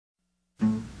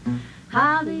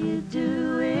How do you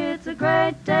do? It's a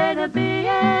great day to be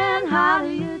in. How do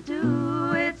you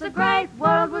do? It's a great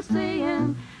world we're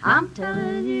seeing. I'm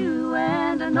telling you,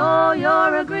 and I know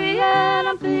you're agreeing.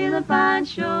 I'm feeling fine,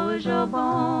 sure as you're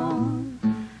born.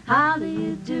 How do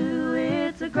you do?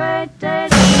 It's a great day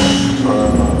to be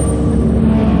in.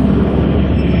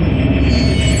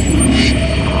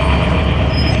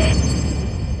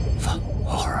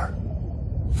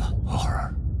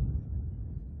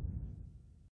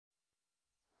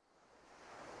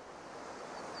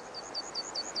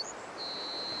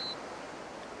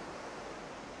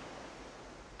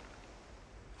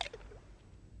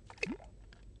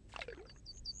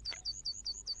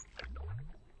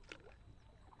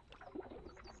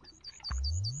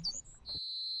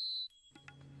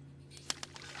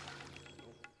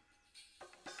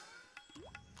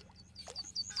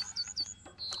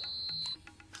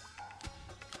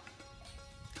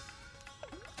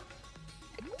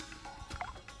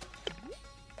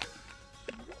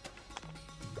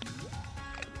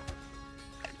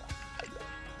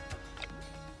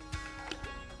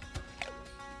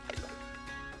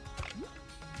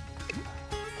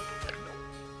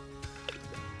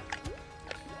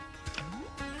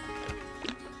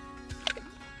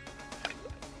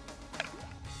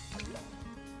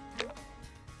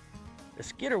 The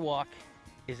skitter walk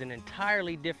is an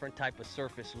entirely different type of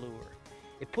surface lure.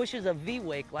 It pushes a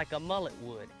V-wake like a mullet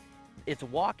would. It's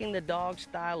walking the dog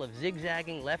style of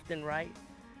zigzagging left and right.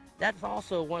 That's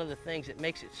also one of the things that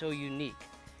makes it so unique.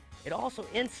 It also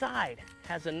inside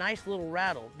has a nice little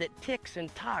rattle that ticks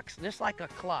and tocks just like a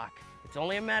clock. It's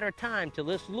only a matter of time till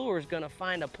this lure is going to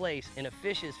find a place in a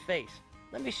fish's face.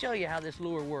 Let me show you how this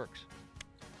lure works.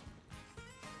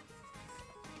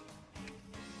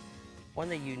 One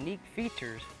of the unique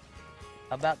features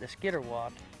about the skitter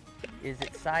walk is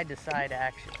its side-to-side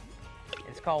action.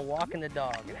 It's called walking the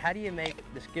dog. And how do you make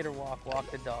the skitter walk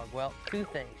the dog? Well, two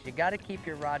things. You got to keep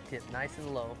your rod tip nice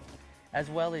and low, as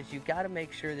well as you got to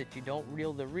make sure that you don't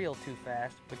reel the reel too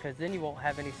fast, because then you won't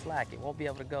have any slack. It won't be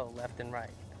able to go left and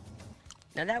right.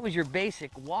 Now that was your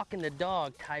basic walking the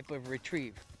dog type of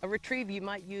retrieve. A retrieve you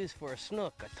might use for a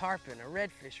snook, a tarpon, a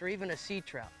redfish, or even a sea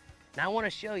trout. Now I want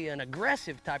to show you an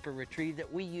aggressive type of retrieve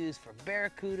that we use for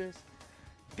barracudas,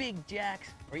 big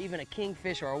jacks, or even a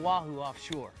kingfish or a wahoo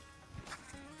offshore.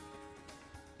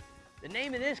 The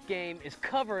name of this game is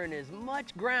covering as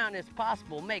much ground as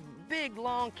possible. Make big,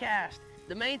 long casts.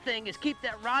 The main thing is keep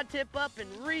that rod tip up and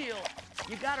reel.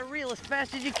 You gotta reel as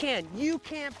fast as you can. You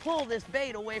can't pull this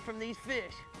bait away from these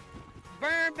fish.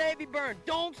 Burn, baby, burn.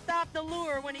 Don't stop the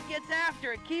lure when he gets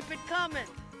after it. Keep it coming.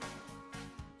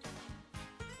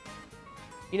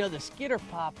 You know, the skitter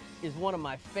pop is one of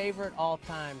my favorite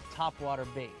all-time topwater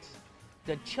baits.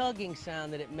 The chugging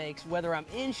sound that it makes, whether I'm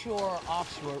inshore or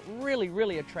offshore,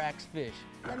 really attracts fish.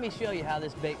 Let me show you how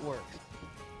this bait works.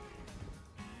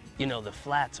 You know, the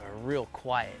flats are a real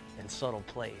quiet and subtle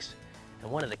place.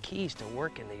 And one of the keys to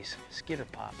working these skitter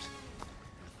pops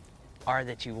are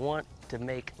that you want to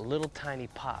make little tiny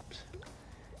pops. You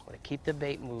want to keep the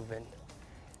bait moving.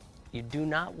 You do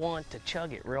not want to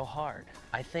chug it real hard.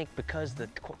 I think because the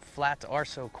flats are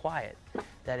so quiet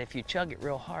that if you chug it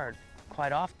real hard,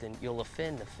 quite often you'll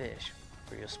offend the fish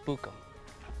or you'll spook them.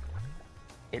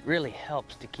 It really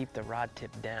helps to keep the rod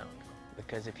tip down,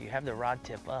 because if you have the rod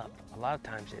tip up, a lot of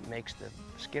times it makes the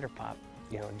skitter pop,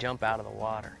 you know, jump out of the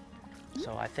water.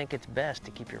 So I think it's best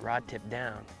to keep your rod tip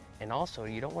down. And also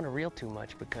you don't want to reel too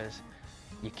much, because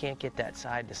you can't get that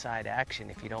side-to-side action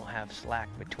if you don't have slack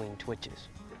between twitches.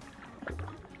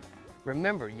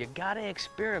 Remember, you gotta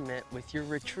experiment with your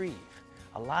retrieve.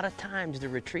 A lot of times the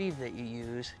retrieve that you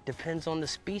use depends on the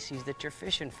species that you're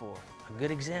fishing for. A good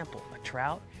example, a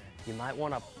trout, you might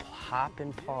want to pop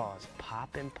and pause.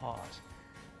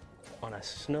 On a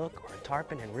snook or a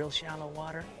tarpon in real shallow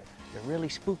water, they're really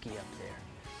spooky up there.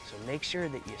 So make sure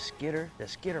that you skitter the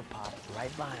skitter pop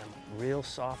right by them. Real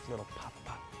soft little pop,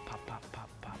 pop, pop, pop, pop,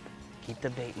 pop. Keep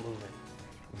the bait moving.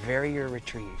 Vary your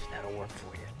retrieves, that'll work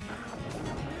for you.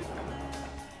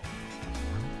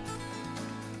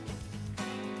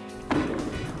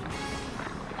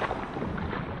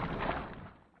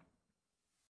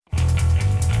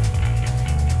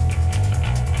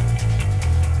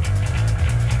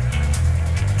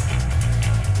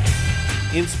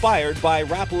 Inspired by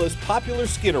Rapala's popular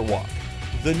skitter walk,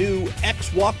 the new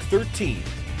X-Walk 13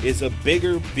 is a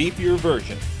bigger, beefier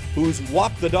version whose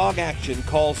walk-the-dog action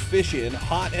calls fish in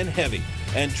hot and heavy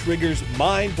and triggers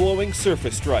mind-blowing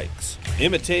surface strikes.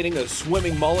 Imitating a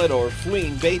swimming mullet or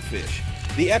fleeing baitfish,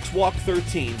 the X-Walk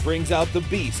 13 brings out the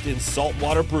beast in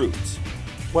saltwater broods.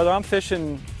 Whether I'm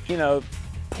fishing, you know,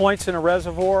 points in a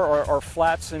reservoir or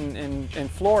flats in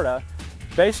Florida,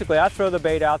 basically I throw the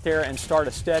bait out there and start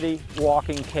a steady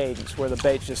walking cadence where the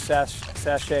bait's just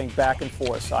sashaying back and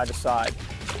forth, side to side.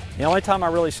 The only time I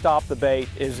really stop the bait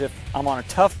is if I'm on a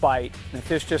tough bite and the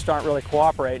fish just aren't really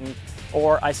cooperating,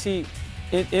 or I see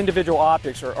individual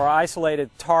objects or isolated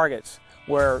targets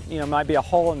where, you know, it might be a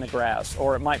hole in the grass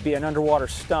or it might be an underwater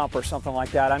stump or something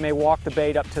like that. I may walk the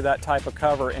bait up to that type of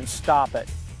cover and stop it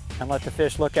and let the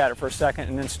fish look at it for a second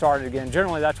and then start it again.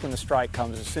 Generally, that's when the strike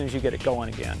comes, as soon as you get it going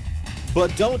again.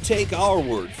 But don't take our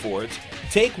word for it.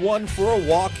 Take one for a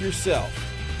walk yourself.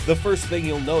 The first thing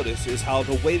you'll notice is how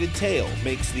the weighted tail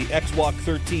makes the X-Walk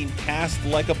 13 cast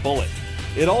like a bullet.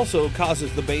 It also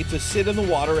causes the bait to sit in the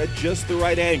water at just the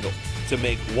right angle to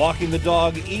make walking the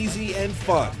dog easy and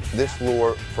fun. This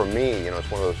lure, for me, you know, it's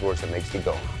one of those lures that makes you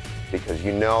go, because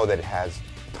you know that it has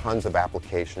tons of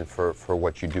application for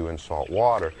what you do in salt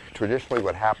water. Traditionally,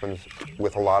 what happens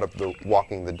with a lot of the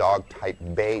walking the dog type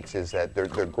baits is that they're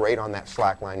great on that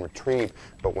slackline retrieve,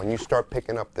 but when you start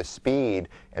picking up the speed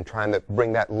and trying to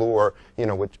bring that lure, you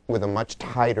know, with a much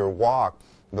tighter walk,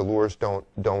 the lures don't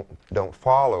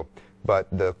follow. But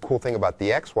the cool thing about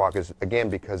the X-Walk is, again,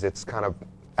 because it's kind of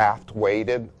aft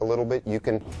weighted a little bit, you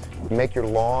can make your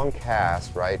long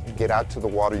cast, right? Get out to the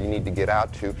water you need to get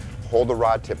out to, hold the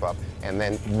rod tip up, and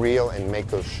then reel and make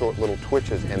those short little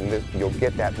twitches, and you'll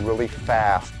get that really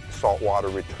fast saltwater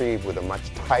retrieve with a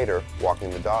much tighter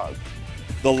walking the dog.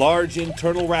 The large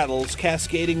internal rattles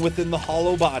cascading within the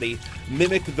hollow body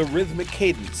mimic the rhythmic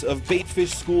cadence of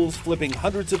baitfish schools flipping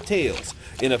hundreds of tails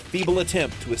in a feeble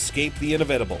attempt to escape the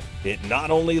inevitable. It not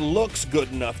only looks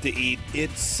good enough to eat, it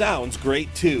sounds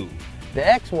great too. The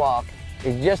X-Walk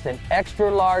is just an extra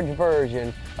large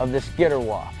version of the Skitter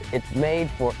Walk. It's made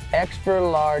for extra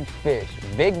large fish,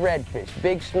 big redfish,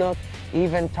 big snook,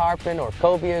 even tarpon or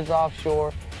cobias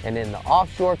offshore. And in the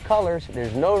offshore colors,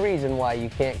 there's no reason why you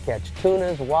can't catch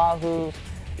tunas, wahoos,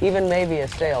 even maybe a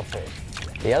sailfish.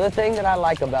 The other thing that I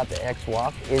like about the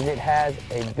X-Walk is it has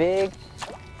a big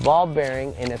ball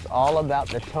bearing, and it's all about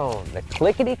the tone. The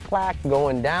clickety-clack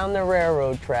going down the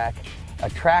railroad track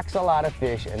attracts a lot of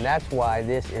fish, and that's why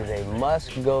this is a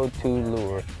must-go-to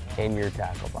lure in your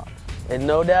tackle box. And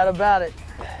no doubt about it,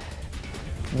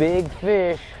 big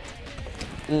fish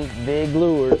eat big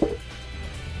lures.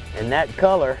 And that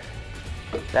color,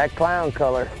 that clown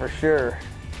color for sure,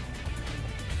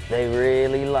 they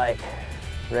really like.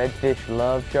 Redfish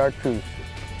love chartreuse.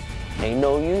 Ain't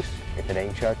no use if it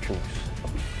ain't chartreuse.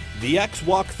 The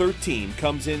X-Walk 13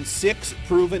 comes in 6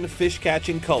 proven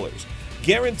fish-catching colors,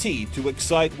 guaranteed to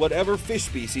excite whatever fish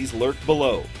species lurk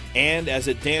below. And as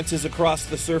it dances across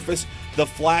the surface, the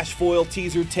flash foil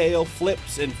teaser tail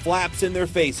flips and flaps in their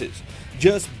faces,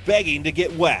 just begging to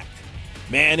get whacked.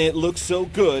 Man, it looks so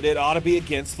good it ought to be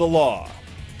against the law.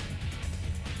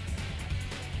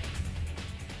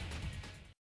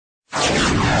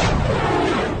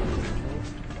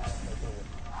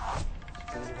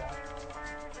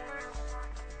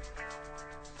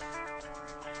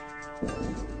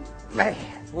 Man,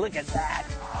 look at that.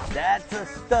 That's a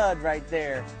stud right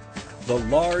there. The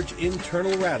large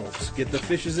internal rattles get the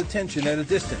fish's attention at a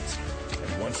distance,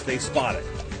 and once they spot it,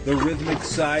 the rhythmic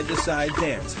side-to-side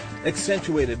dance,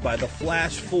 accentuated by the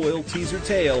flash foil teaser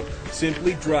tail,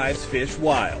 simply drives fish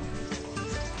wild.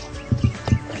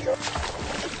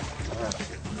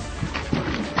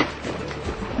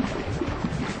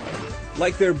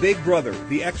 Like their big brother,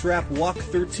 the X-Rap Walk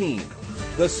 13,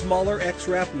 the smaller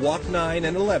X-Rap Walk 9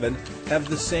 and 11 have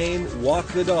the same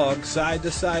walk-the-dog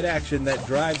side-to-side action that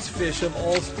drives fish of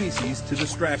all species to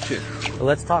distraction. Well,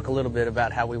 let's talk a little bit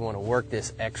about how we want to work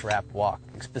this X-Rap Walk.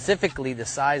 Specifically the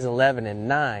size 11 and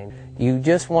 9, you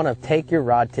just want to take your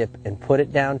rod tip and put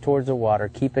it down towards the water,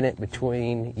 keeping it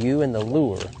between you and the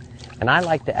lure. And I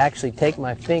like to actually take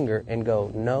my finger and go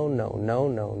no, no, no,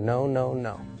 no, no, no,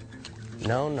 no.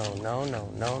 No, no, no, no,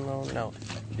 no, no, no.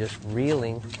 Just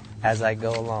reeling as I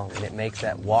go along, and it makes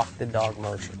that walk the dog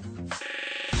motion.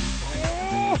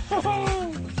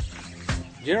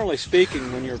 Generally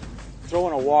speaking, when you're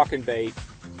throwing a walking bait,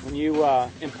 when you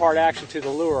impart action to the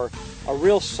lure, a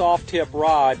real soft tip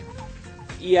rod,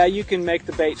 yeah, you can make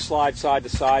the bait slide side to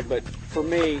side, but for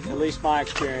me, at least my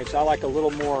experience, I like a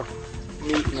little more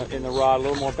meat in the rod, a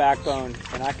little more backbone,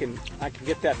 and I can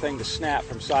get that thing to snap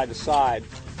from side to side,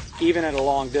 even at a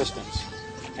long distance.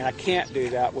 And I can't do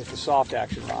that with the soft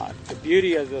action rod. The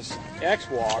beauty of this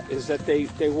X-Walk is that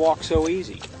they walk so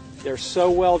easy. They're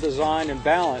so well designed and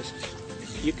balanced,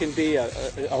 you can be a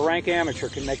rank amateur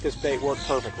can make this bait work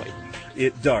perfectly.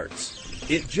 It darts,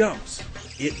 it jumps,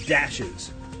 it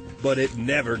dashes, but it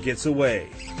never gets away.